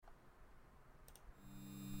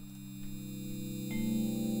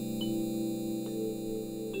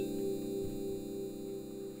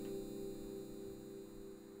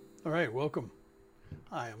All right, welcome.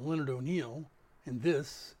 I am Leonard O'Neill, and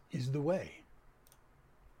this is The Way.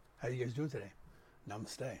 How you guys doing today?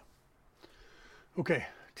 Namaste. Okay,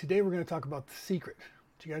 today we're going to talk about The Secret.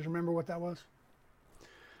 Do you guys remember what that was?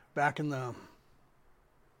 Back in the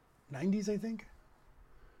 90s, I think?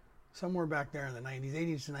 Somewhere back there in the 90s,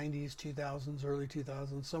 80s to 90s, 2000s, early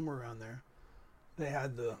 2000s, somewhere around there. They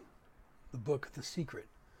had the book The Secret,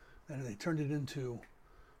 and they turned it into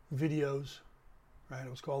videos. Right, it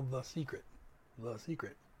was called The Secret. The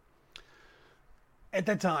Secret. At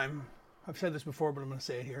that time, I've said this before, but I'm going to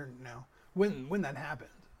say it here now. When that happened,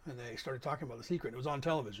 and they started talking about The Secret, it was on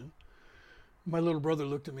television. My little brother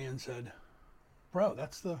looked at me and said, "Bro,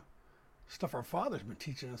 that's the stuff our father's been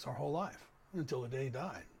teaching us our whole life until the day he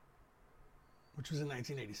died," which was in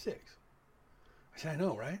 1986. I said, "I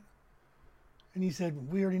know, right?" And he said,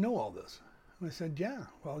 "We already know all this." And I said, "Yeah,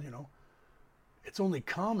 well, it's only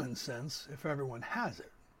common sense if everyone has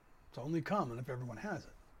it. It's only common if everyone has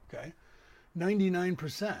it, okay?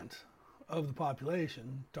 99% of the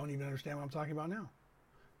population don't even understand what I'm talking about now.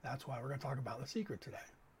 That's why we're going to talk about The Secret today,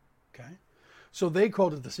 okay? So they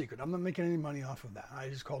called it The Secret. I'm not making any money off of that. I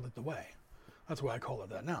just called it The Way. That's why I call it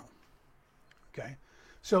that now, okay?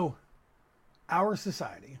 So our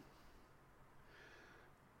society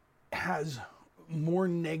has more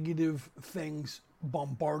negative things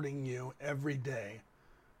bombarding you every day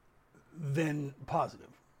than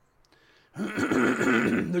positive.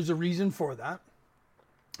 There's a reason for that.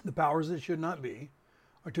 The powers that should not be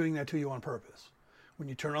are doing that to you on purpose. When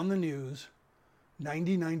you turn on the news,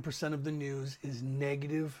 99% of the news is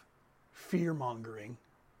negative fear-mongering,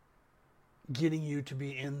 getting you to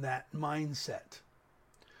be in that mindset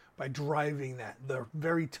by driving that. The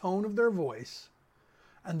very tone of their voice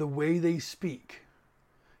and the way they speak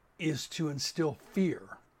is to instill fear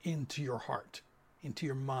into your heart, into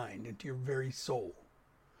your mind, into your very soul.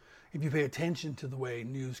 If you pay attention to the way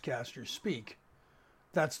newscasters speak,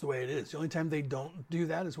 that's the way it is. The only time they don't do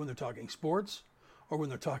that is when they're talking sports, or when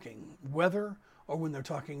they're talking weather, or when they're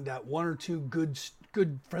talking that one or two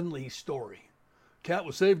good friendly story. Cat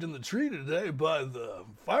was saved in the tree today by the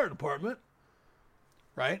fire department,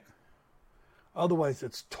 right? Otherwise,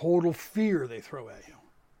 it's total fear they throw at you.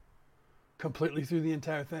 Completely through the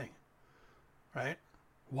entire thing, right?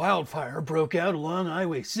 Wildfire broke out along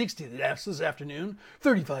Highway 60 this afternoon.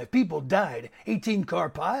 35 people died. 18-car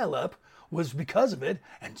pileup was because of it,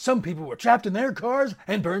 and some people were trapped in their cars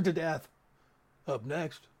and burned to death. Up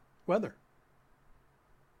next, weather.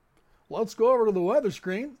 Let's go over to the weather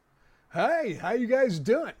screen. Hey, how you guys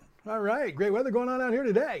doing? All right, great weather going on out here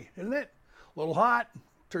today, isn't it? A little hot.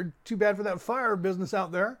 Too bad for that fire business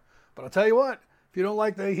out there. But I'll tell you what, if you don't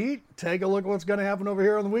like the heat, take a look at what's going to happen over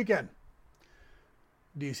here on the weekend.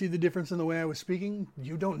 Do you see the difference in the way I was speaking?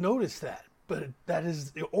 You don't notice that, but that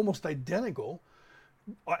is almost identical.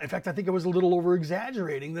 In fact, I think I was a little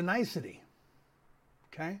over-exaggerating the nicety.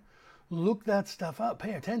 Okay? Look that stuff up.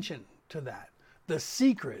 Pay attention to that. The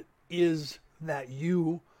secret is that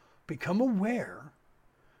you become aware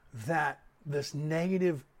that this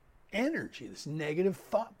negative energy, this negative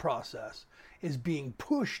thought process is being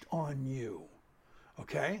pushed on you.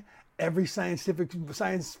 Okay? Every science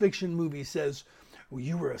fiction movie says, well,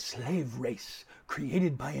 you were a slave race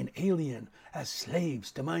created by an alien as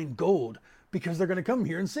slaves to mine gold, because they're going to come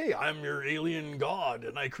here and say, I'm your alien god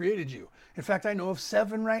and I created you. In fact, I know of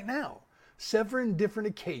 7 right now. 7 different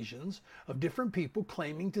occasions of different people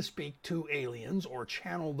claiming to speak to aliens or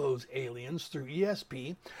channel those aliens through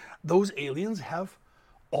ESP. Those aliens have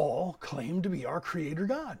all claimed to be our creator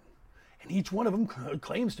god. And each one of them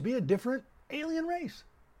claims to be a different alien race.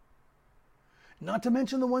 Not to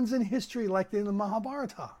mention the ones in history like in the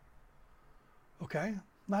Mahabharata. Okay?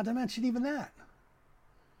 Not to mention even that.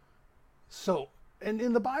 So, and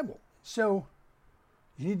in the Bible. So,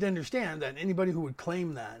 you need to understand that anybody who would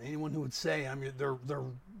claim that, anyone who would say, they're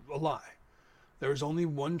a lie. There is only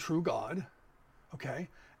one true God, okay?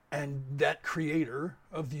 And that creator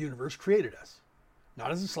of the universe created us. Not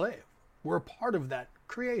as a slave. We're a part of that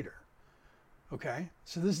creator. Okay?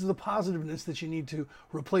 So this is the positiveness that you need to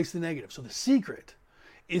replace the negative. So the secret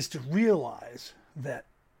is to realize that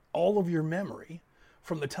all of your memory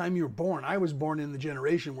from the time you were born, I was born in the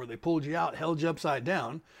generation where they pulled you out, held you upside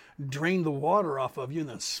down, drained the water off of you, and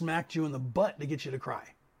then smacked you in the butt to get you to cry.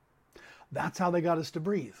 That's how they got us to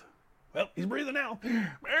breathe. Well, he's breathing now.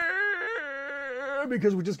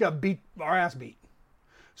 Because we just got our ass beat.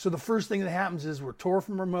 So the first thing that happens is we're tore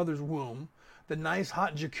from our mother's womb. The nice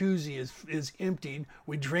hot jacuzzi is emptied.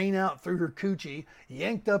 We drain out through her coochie,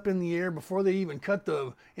 yanked up in the air before they even cut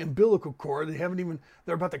the umbilical cord.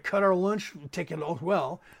 They're about to cut our lunch ticket as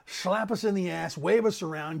well, slap us in the ass, wave us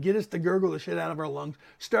around, get us to gurgle the shit out of our lungs,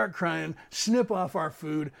 start crying, snip off our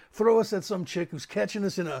food, throw us at some chick who's catching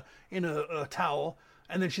us in a towel,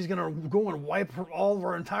 and then she's gonna go and wipe all of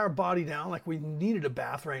our entire body down like we needed a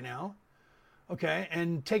bath right now, okay,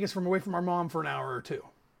 and take us away from our mom for an hour or two.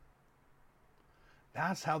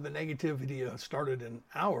 That's how the negativity started in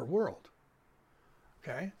our world,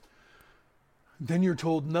 okay? Then you're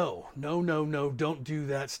told, no, don't do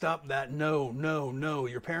that, stop that, no.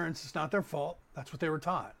 Your parents, it's not their fault. That's what they were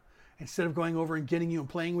taught. Instead of going over and getting you and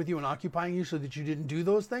playing with you and occupying you so that you didn't do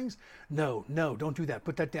those things, no, don't do that,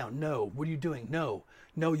 put that down, no, what are you doing, no,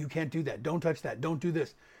 you can't do that, don't touch that, don't do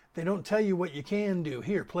this. They don't tell you what you can do.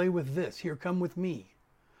 Here, play with this, here, come with me,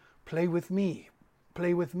 play with me,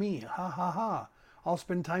 ha ha ha. I'll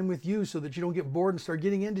spend time with you so that you don't get bored and start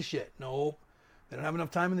getting into shit. No, they don't have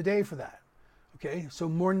enough time in the day for that. Okay, so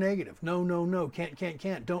more negative. No, can't,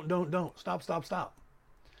 don't, stop.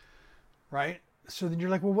 Right? So then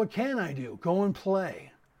you're like, well, what can I do? Go and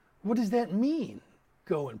play. What does that mean,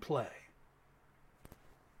 go and play?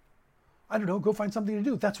 I don't know, go find something to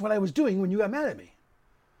do. That's what I was doing when you got mad at me.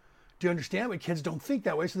 Do you understand? But kids don't think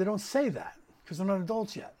that way, so they don't say that because they're not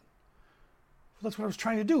adults yet. That's what I was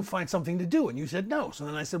trying to do, find something to do. And you said no. So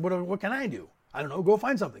then I said, what can I do? I don't know, go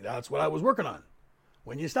find something. That's what I was working on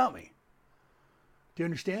when you stopped me. Do you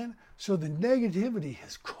understand? So the negativity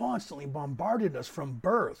has constantly bombarded us from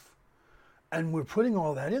birth. And we're putting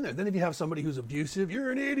all that in there. Then if you have somebody who's abusive,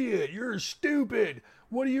 you're an idiot, you're stupid.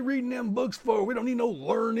 What are you reading them books for? We don't need no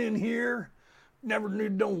learning here. Never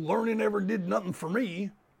need no learning, ever did nothing for me.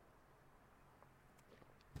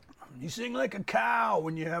 You sing like a cow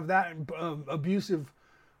when you have that abusive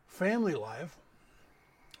family life.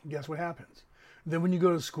 Guess what happens? Then when you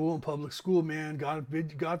go to school, in public school, man, God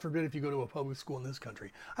forbid if you go to a public school in this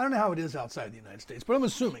country. I don't know how it is outside the United States, but I'm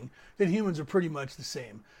assuming that humans are pretty much the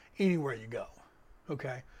same anywhere you go.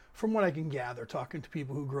 Okay? From what I can gather, talking to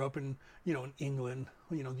people who grew up in, in England,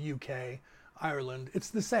 the UK, Ireland, it's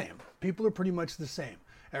the same. People are pretty much the same.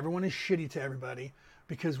 Everyone is shitty to everybody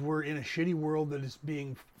because we're in a shitty world that is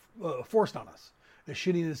being forced on us. The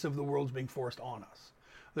shittiness of the world's being forced on us.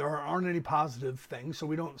 There aren't any positive things, so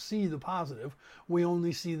we don't see the positive. We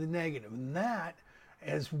only see the negative. And that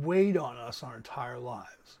has weighed on us our entire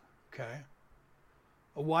lives. Okay?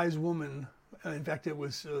 A wise woman, in fact, it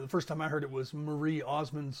was, the first time I heard it was Marie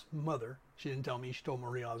Osmond's mother. She didn't tell me, she told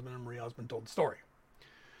Marie Osmond, and Marie Osmond told the story.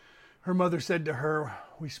 Her mother said to her,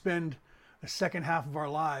 we spend the second half of our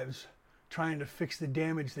lives trying to fix the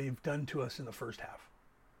damage they've done to us in the first half.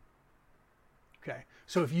 Okay,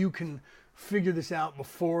 so if you can figure this out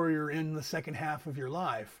before you're in the second half of your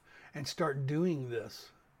life and start doing this,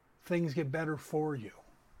 things get better for you.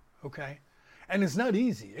 Okay, and it's not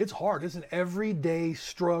easy. It's hard. It's an everyday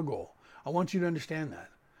struggle. I want you to understand that.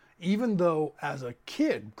 Even though as a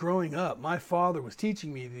kid growing up, my father was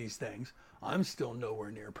teaching me these things, I'm still nowhere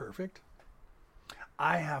near perfect.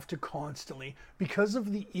 I have to constantly, because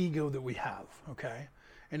of the ego that we have, okay?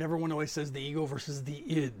 And everyone always says the ego versus the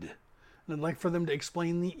id. And I'd like for them to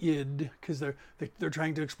explain the id, because they're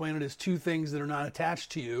trying to explain it as two things that are not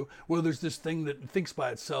attached to you. Well, there's this thing that thinks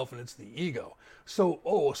by itself, and it's the ego. So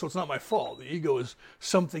it's not my fault. The ego is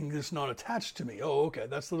something that's not attached to me. Oh, okay,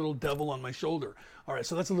 that's the little devil on my shoulder. All right,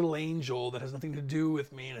 so that's a little angel that has nothing to do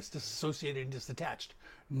with me, and it's disassociated and disattached.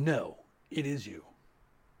 No, it is you.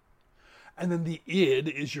 And then the id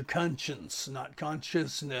is your conscience, not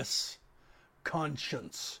consciousness.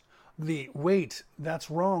 Conscience. The wait, that's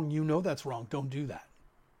wrong. You know that's wrong. Don't do that.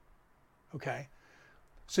 Okay?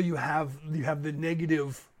 So you have the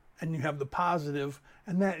negative and you have the positive,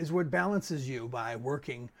 and that is what balances you by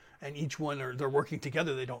working, and each one they're working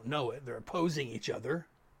together. They don't know it. They're opposing each other.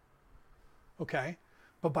 Okay?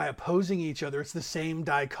 But by opposing each other, it's the same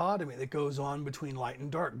dichotomy that goes on between light and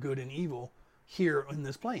dark, good and evil, here in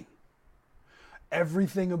this plane.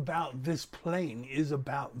 Everything about this plane is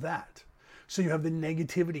about that. So you have the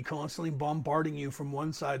negativity constantly bombarding you from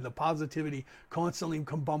one side, and the positivity constantly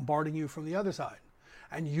bombarding you from the other side.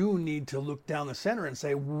 And you need to look down the center and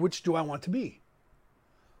say, which do I want to be?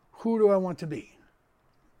 Who do I want to be?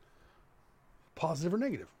 Positive or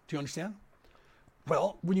negative? Do you understand?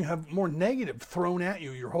 Well, when you have more negative thrown at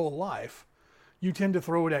you your whole life, you tend to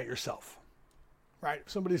throw it at yourself. Right?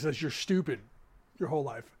 If somebody says you're stupid your whole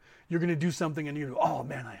life, you're going to do something and you go, oh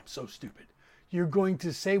man, I am so stupid. You're going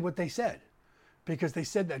to say what they said because they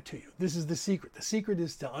said that to you. This is the secret. The secret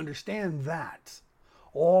is to understand that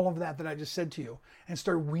all of that I just said to you, and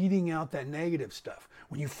start weeding out that negative stuff.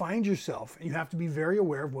 When you find yourself, and you have to be very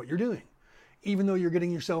aware of what you're doing, even though you're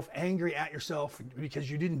getting yourself angry at yourself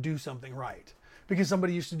because you didn't do something right, because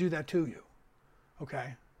somebody used to do that to you.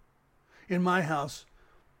 Okay? In my house,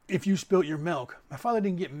 if you spilt your milk, my father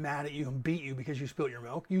didn't get mad at you and beat you because you spilt your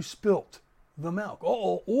milk. You spilt the milk.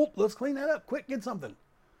 Oh, let's clean that up. Quick, get something.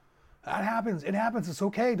 That happens. It happens. It's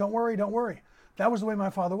okay. Don't worry. That was the way my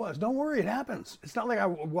father was. Don't worry. It happens. It's not like I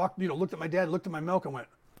walked, looked at my dad, looked at my milk and went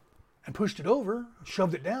and pushed it over,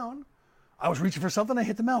 shoved it down. I was reaching for something. I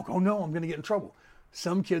hit the milk. Oh no, I'm going to get in trouble.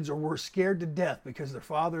 Some kids were scared to death because their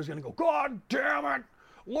father is going to go, God damn it.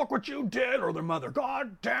 Look what you did. Or their mother,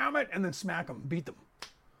 God damn it. And then smack them, beat them.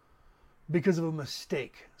 Because of a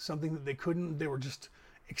mistake. Something that they were just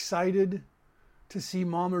excited to see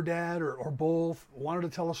mom or dad or both, wanted to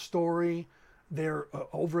tell a story. They're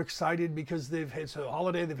overexcited because it's a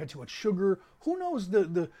holiday, they've had too much sugar. Who knows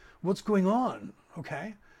what's going on,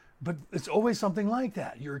 okay? But it's always something like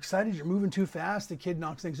that. You're excited, you're moving too fast, the kid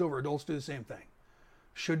knocks things over. Adults do the same thing.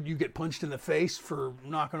 Should you get punched in the face for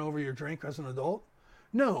knocking over your drink as an adult?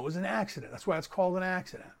 No, it was an accident. That's why it's called an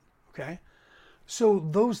accident, okay? So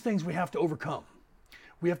those things we have to overcome.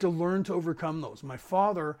 We have to learn to overcome those. My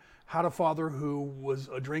father had a father who was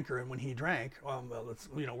a drinker, and when he drank,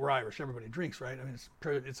 we're Irish, everybody drinks, right? I mean,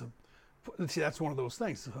 that's one of those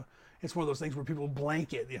things. It's one of those things where people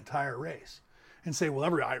blanket the entire race and say, well,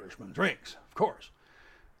 every Irishman drinks, of course.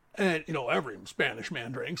 And, every Spanish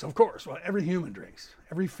man drinks, of course. Well, every human drinks.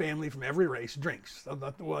 Every family from every race drinks.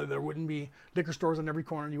 Well, there wouldn't be liquor stores on every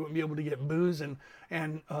corner. You wouldn't be able to get booze and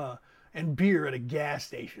beer at a gas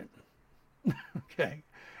station. Okay?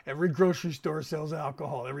 Every grocery store sells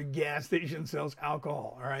alcohol. Every gas station sells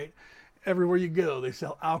alcohol, all right? Everywhere you go, they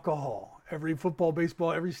sell alcohol. Every football,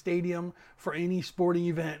 baseball, every stadium for any sporting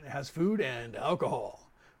event has food and alcohol.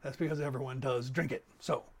 That's because everyone does drink it.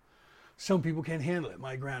 So, some people can't handle it.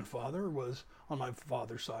 My grandfather was on my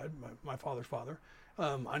father's side, my father's father.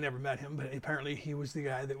 I never met him, but apparently he was the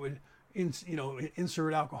guy that would,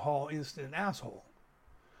 insert alcohol into an asshole.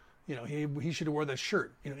 He should have wore that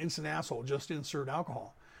shirt, instant asshole, just insert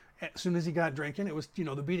alcohol. As soon as he got drinking, it was,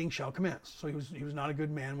 the beating shall commence. So he was not a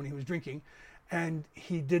good man when he was drinking. And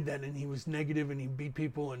he did that, and he was negative, and he beat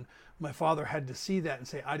people. And my father had to see that and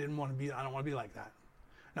say, I don't want to be like that.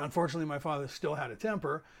 Now, unfortunately, my father still had a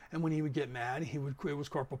temper, and when he would get mad, it was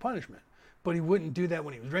corporal punishment. But he wouldn't do that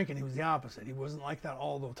when he was drinking. He was the opposite. He wasn't like that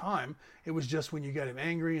all the time. It was just when you got him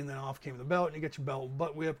angry, and then off came the belt, and you get your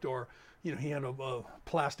butt whipped, or, he had a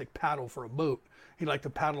plastic paddle for a boat. He liked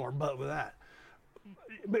to paddle our butt with that.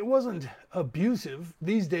 But it wasn't abusive.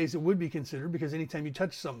 These days it would be considered, because anytime you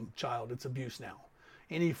touch some child, it's abuse now.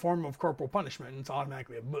 Any form of corporal punishment, it's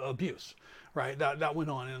automatically abuse, right? That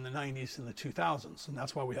went on in the 90s and the 2000s, and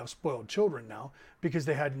that's why we have spoiled children now, because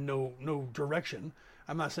they had no direction.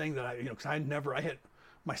 I'm not saying that because I hit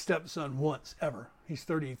my stepson once, ever. He's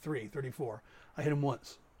 33, 34. I hit him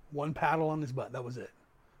once. One paddle on his butt, that was it.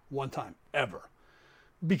 One time, ever.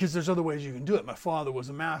 Because there's other ways you can do it. My father was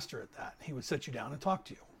a master at that. He would sit you down and talk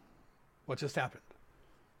to you. What just happened?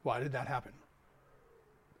 Why did that happen?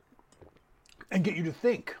 And get you to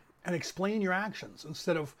think and explain your actions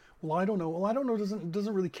instead of, well, I don't know. Well, I don't know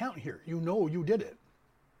doesn't really count here. You did it.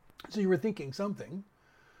 So you were thinking something.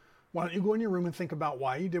 Why don't you go in your room and think about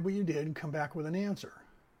why you did what you did and come back with an answer,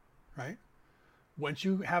 right? Once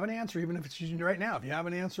you have an answer, even if it's right now, if you have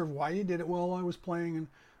an answer of why you did it, well, I was playing and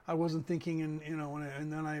I wasn't thinking, and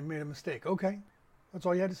then I made a mistake. Okay, that's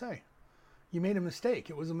all you had to say. You made a mistake.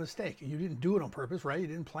 It was a mistake. You didn't do it on purpose, right? You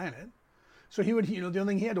didn't plan it. So he would, the only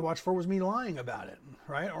thing he had to watch for was me lying about it,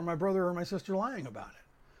 right? Or my brother or my sister lying about it.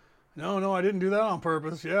 No, I didn't do that on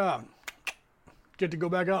purpose. Yeah, get to go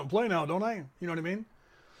back out and play now, don't I? You know what I mean?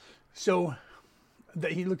 So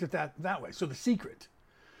that he looked at that way. So the secret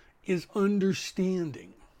is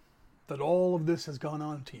understanding that all of this has gone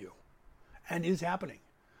on to you and is happening.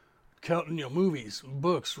 Movies,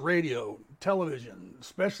 books, radio, television,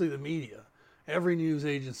 especially the media, every news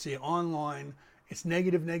agency, online, it's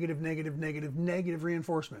negative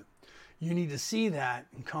reinforcement. You need to see that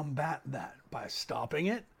and combat that by stopping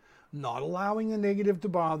it, not allowing the negative to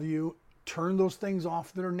bother you, turn those things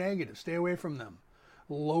off that are negative, stay away from them.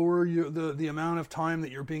 Lower the amount of time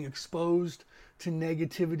that you're being exposed to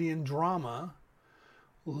negativity and drama.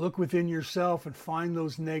 Look within yourself and find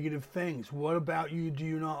those negative things. What about you do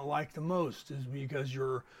you not like the most? Is it because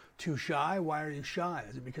you're too shy? Why are you shy?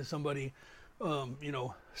 Is it because somebody,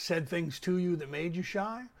 said things to you that made you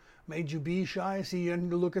shy? Made you be shy? See, you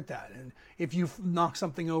need to look at that. And if you knock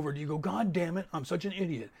something over, do you go, God damn it, I'm such an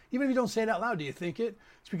idiot? Even if you don't say it out loud, do you think it?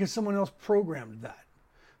 It's because someone else programmed that.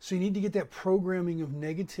 So you need to get that programming of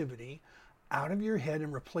negativity out of your head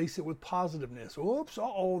and replace it with positiveness. Oops,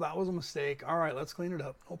 oh, that was a mistake. All right, let's clean it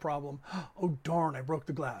up. No problem. Oh, darn, I broke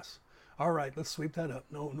the glass. All right, let's sweep that up.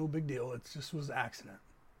 No big deal. It just was an accident.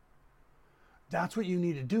 That's what you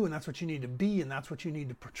need to do, and that's what you need to be, and that's what you need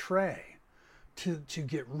to portray to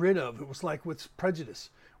get rid of. It was like with prejudice,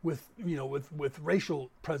 with racial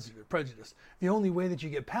prejudice. The only way that you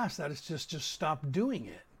get past that is just stop doing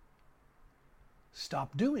it.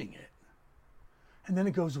 Stop doing it. And then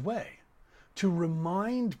it goes away. To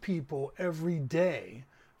remind people every day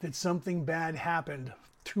that something bad happened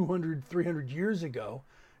 200, 300 years ago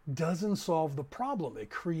doesn't solve the problem. It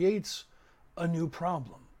creates a new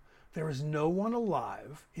problem. There is no one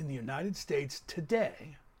alive in the United States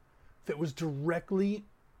today that was directly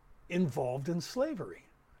involved in slavery.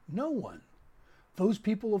 No one. Those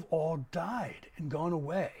people have all died and gone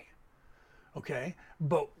away. Okay?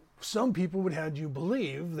 But some people would have you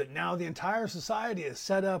believe that now the entire society is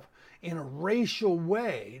set up in a racial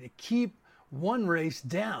way to keep one race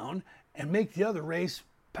down and make the other race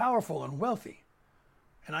powerful and wealthy.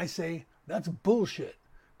 And I say, that's bullshit,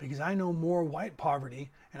 because I know more white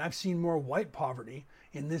poverty, and I've seen more white poverty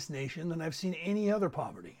in this nation than I've seen any other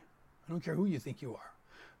poverty. I don't care who you think you are.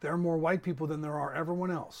 There are more white people than there are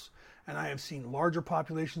everyone else. And I have seen larger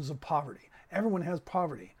populations of poverty. Everyone has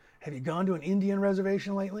poverty. Have you gone to an Indian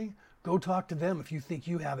reservation lately? Go talk to them if you think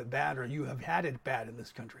you have it bad or you have had it bad in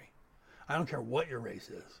this country. I don't care what your race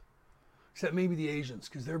is. Except maybe the Asians,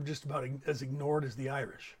 because they're just about as ignored as the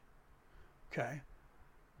Irish. Okay?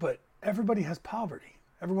 But everybody has poverty.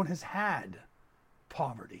 Everyone has had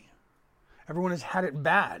poverty. Everyone has had it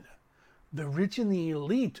bad. The rich and the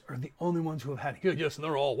elite are the only ones who have had it good. Yes, and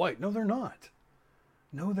they're all white. No, they're not.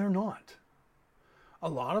 No, they're not. A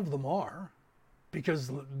lot of them are, because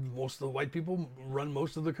most of the white people run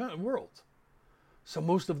most of the world. So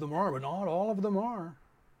most of them are, but not all of them are.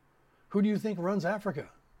 Who do you think runs Africa?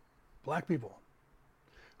 Black people.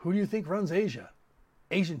 Who do you think runs Asia?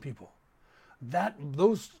 Asian people.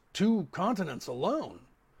 Those two continents alone,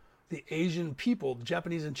 the Asian people, the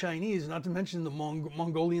Japanese and Chinese, not to mention the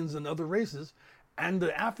Mongolians and other races, and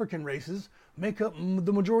the African races, make up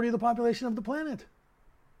the majority of the population of the planet.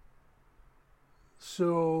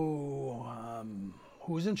 So,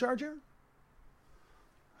 who's in charge here?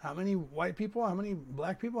 How many white people, how many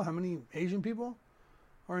black people, how many Asian people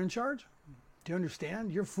are in charge? Do you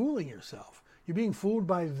understand? You're fooling yourself. You're being fooled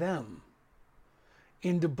by them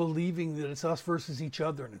into believing that it's us versus each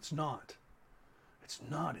other, and it's not. It's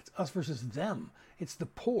not. It's us versus them. It's the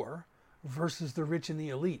poor versus the rich and the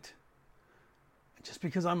elite. Just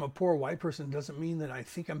because I'm a poor white person doesn't mean that I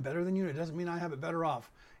think I'm better than you. It doesn't mean I have it better off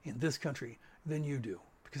in this country than you do,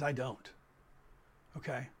 because I don't.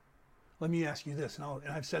 Okay? Let me ask you this, and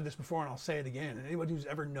I've said this before and I'll say it again. And anybody who's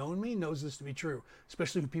ever known me knows this to be true,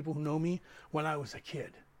 especially people who know me when I was a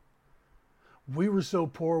kid. We were so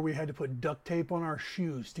poor we had to put duct tape on our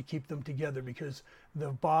shoes to keep them together because the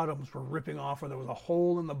bottoms were ripping off, or there was a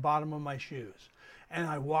hole in the bottom of my shoes. And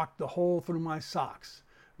I walked the hole through my socks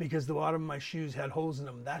because the bottom of my shoes had holes in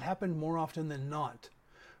them. That happened more often than not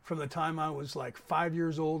from the time I was like 5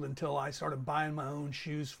 years old until I started buying my own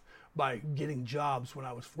shoes by getting jobs when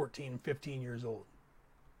I was 14, 15 years old.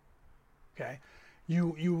 Okay?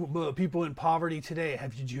 You people in poverty today,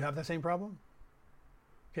 did you have that same problem?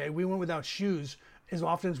 Okay, we went without shoes as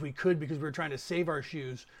often as we could because we were trying to save our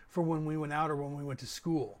shoes for when we went out or when we went to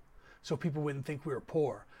school, so people wouldn't think we were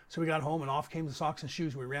poor. So we got home and off came the socks and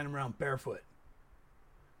shoes. We ran around barefoot.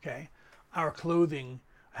 Okay, our clothing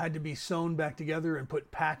had to be sewn back together and put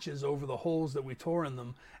patches over the holes that we tore in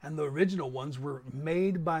them, and the original ones were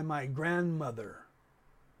made by my grandmother.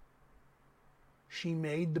 She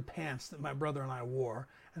made the pants that my brother and I wore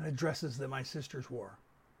and the dresses that my sisters wore.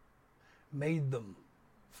 Made them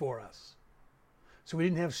for us. So we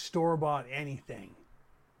didn't have store-bought anything.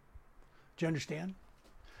 Do you understand?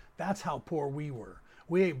 That's how poor we were.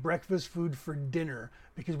 We ate breakfast food for dinner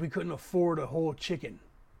because we couldn't afford a whole chicken.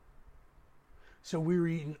 So we were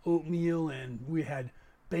eating oatmeal, and we had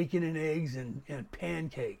bacon and eggs and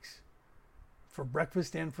pancakes for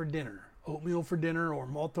breakfast and for dinner. Oatmeal for dinner, or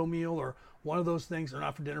malto meal, or one of those things, or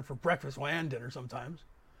not for dinner, for breakfast, and dinner sometimes.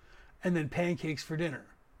 And then pancakes for dinner.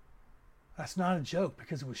 That's not a joke,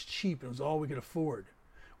 because it was cheap. It was all we could afford.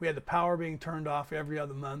 We had the power being turned off every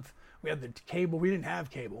other month. We had the cable. We didn't have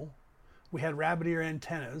cable. We had rabbit ear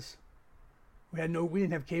antennas. We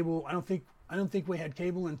didn't have cable. I don't think we had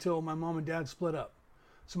cable until my mom and dad split up.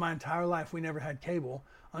 So my entire life we never had cable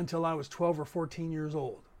until I was 12 or 14 years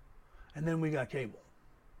old. And then we got cable.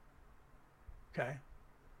 Okay?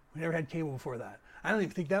 We never had cable before that. I don't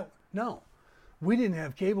even think that, no. We didn't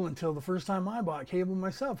have cable until the first time I bought cable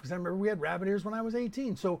myself, because I remember we had rabbit ears when I was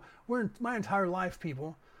 18. So my entire life,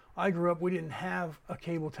 people, I grew up, we didn't have a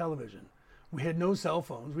cable television. We had no cell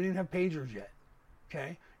phones. We didn't have pagers yet.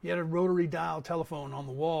 Okay? You had a rotary dial telephone on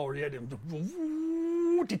the wall where you had to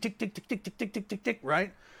tick, tick, tick, tick, tick, tick, tick, tick, tick, tick,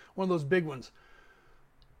 right? One of those big ones.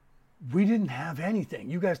 We didn't have anything.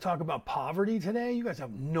 You guys talk about poverty today. You guys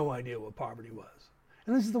have no idea what poverty was.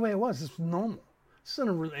 And this is the way it was. This was normal. This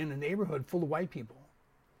is in a neighborhood full of white people.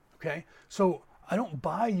 Okay? So I don't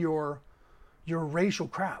buy your racial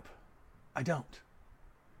crap. I don't.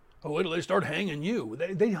 Oh, wait till they start hanging you.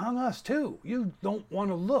 They hung us too. You don't want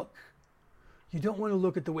to look. You don't want to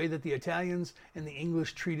look at the way that the Italians and the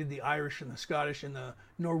English treated the Irish and the Scottish and the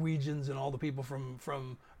Norwegians and all the people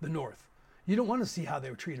from the north. You don't want to see how they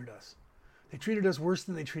treated us. They treated us worse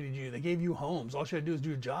than they treated you. They gave you homes. All you had to do is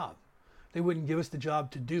do a job. They wouldn't give us the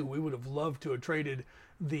job to do. We would have loved to have traded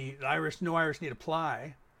the Irish. No Irish need to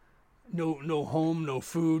apply. No home, no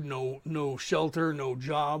food, no shelter, no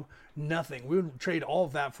job, nothing. We would trade all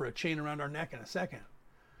of that for a chain around our neck in a second.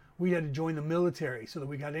 We had to join the military so that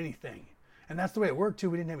we got anything. And that's the way it worked too.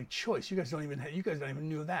 We didn't have any choice. You guys don't even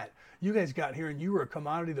know that. You guys got here and you were a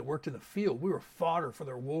commodity that worked in the field. We were fodder for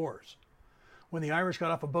their wars. When the Irish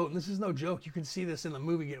got off a boat, and this is no joke, you can see this in the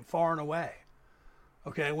movie Get Far and Away.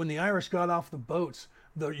 Okay, when the Irish got off the boats,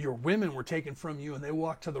 your women were taken from you and they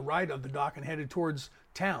walked to the right of the dock and headed towards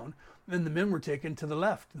town. And the men were taken to the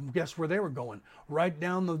left. And guess where they were going? Right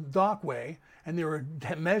down the dockway. And they were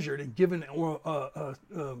measured and given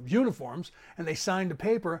uniforms. And they signed a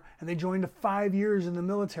paper and they joined 5 years in the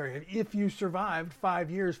military. If you survived 5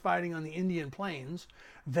 years fighting on the Indian Plains,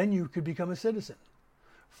 then you could become a citizen.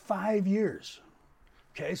 5 years.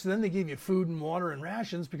 Okay, so then they gave you food and water and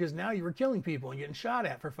rations because now you were killing people and getting shot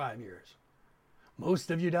at for 5 years.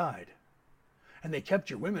 Most of you died. And they kept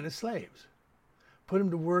your women as slaves. Put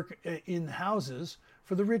them to work in houses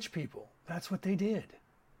for the rich people. That's what they did.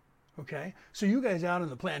 Okay? So you guys out on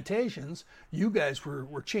the plantations, you guys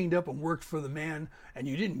were chained up and worked for the man, and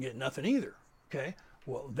you didn't get nothing either. Okay?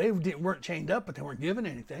 Well, they weren't chained up, but they weren't given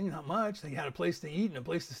anything, not much. They had a place to eat and a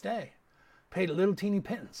place to stay. Paid a little teeny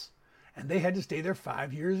pittance. And they had to stay there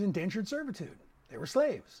 5 years in indentured servitude. They were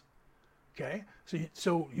slaves. Okay?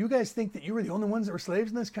 So you guys think that you were the only ones that were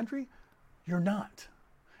slaves in this country? You're not.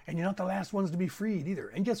 And you're not the last ones to be freed either.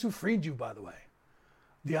 And guess who freed you, by the way?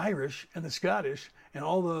 The Irish and the Scottish and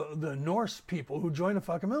all the Norse people who joined the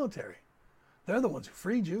fucking military. They're the ones who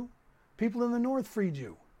freed you. People in the North freed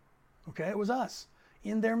you. Okay? It was us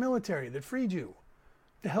in their military that freed you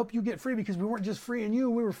to help you get free, because we weren't just freeing you,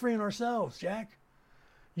 we were freeing ourselves, Jack.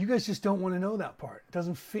 You guys just don't want to know that part. It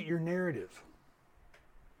doesn't fit your narrative.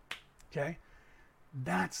 Okay?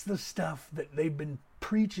 That's the stuff that they've been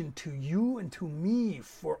preaching to you and to me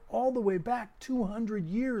for all the way back 200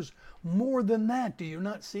 years, more than that. Do you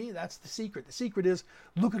not see? That's the secret. The secret is,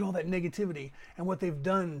 look at all that negativity and what they've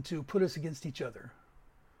done to put us against each other.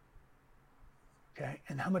 Okay?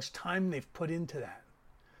 And how much time they've put into that.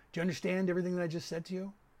 Do you understand everything that I just said to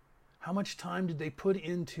you? How much time did they put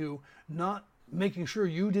into not making sure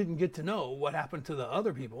you didn't get to know what happened to the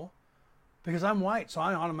other people? Because I'm white, so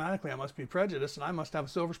I must be prejudiced and I must have a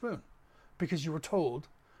silver spoon. Because you were told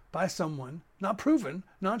by someone, not proven,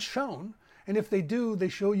 not shown. And if they do, they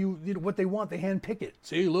show you, what they want, they handpick it.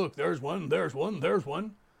 See, look, there's one, there's one, there's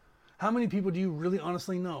one. How many people do you really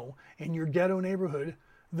honestly know in your ghetto neighborhood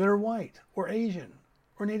that are white or Asian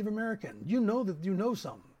or Native American? You know that you know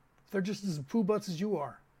some. They're just as poo butts as you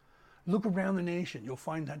are. Look around the nation. You'll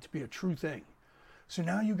find that to be a true thing. So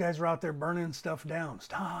now you guys are out there burning stuff down.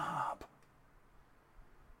 Stop.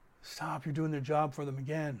 Stop. You're doing their job for them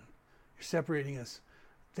again. You're separating us.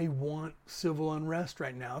 They want civil unrest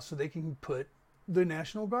right now so they can put the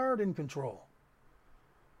National Guard in control.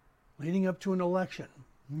 Leading up to an election.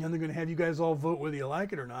 And then they're going to have you guys all vote whether you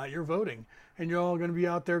like it or not. You're voting. And you're all going to be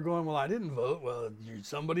out there going, well, I didn't vote. Well,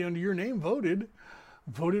 somebody under your name voted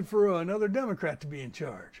for another Democrat to be in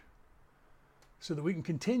charge. So that we can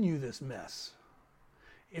continue this mess.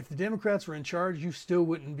 If the Democrats were in charge, you still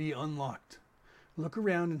wouldn't be unlocked. Look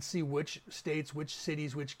around and see which states, which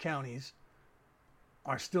cities, which counties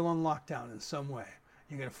are still on lockdown in some way.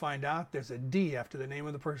 You're going to find out there's a D after the name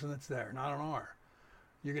of the person that's there, not an R.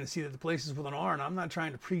 You're going to see that the places with an R, and I'm not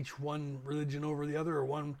trying to preach one religion over the other or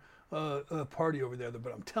one party over the other,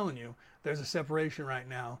 but I'm telling you, there's a separation right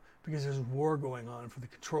now because there's war going on for the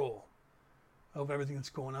control of everything that's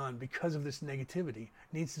going on because of this negativity.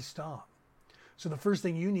 It needs to stop. So the first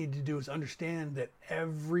thing you need to do is understand that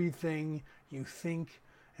everything you think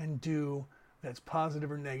and do that's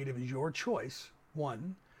positive or negative is your choice,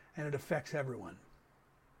 one, and it affects everyone.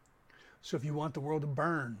 So if you want the world to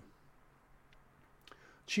burn,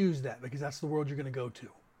 choose that, because that's the world you're going to go to.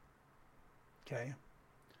 Okay?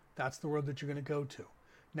 That's the world that you're going to go to.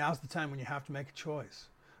 Now's the time when you have to make a choice.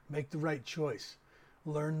 Make the right choice.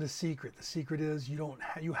 Learn the secret. The secret is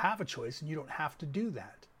you have a choice, and you don't have to do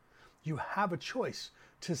that. You have a choice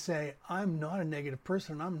to say, I'm not a negative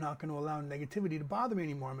person, and I'm not going to allow negativity to bother me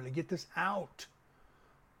anymore. I'm going to get this out.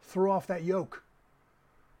 Throw off that yoke.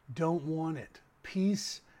 Don't want it.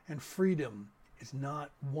 Peace and freedom is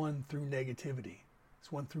not won through negativity.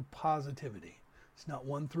 It's won through positivity. It's not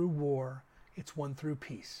won through war. It's won through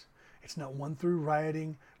peace. It's not won through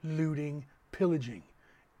rioting, looting, pillaging.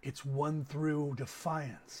 It's won through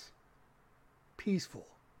defiance. Peaceful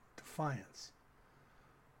defiance.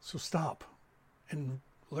 So stop and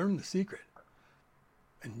learn the secret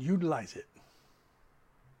and utilize it.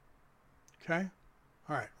 Okay?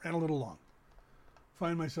 All right, ran a little long.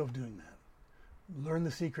 Find myself doing that. Learn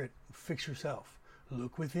the secret, fix yourself.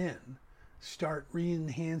 Look within. Start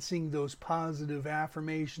re-enhancing those positive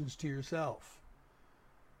affirmations to yourself.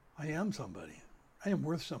 I am somebody. I am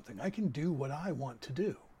worth something. I can do what I want to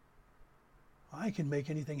do. I can make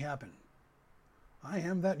anything happen. I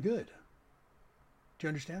am that good. Do you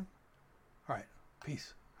understand? All right.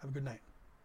 Peace. Have a good night.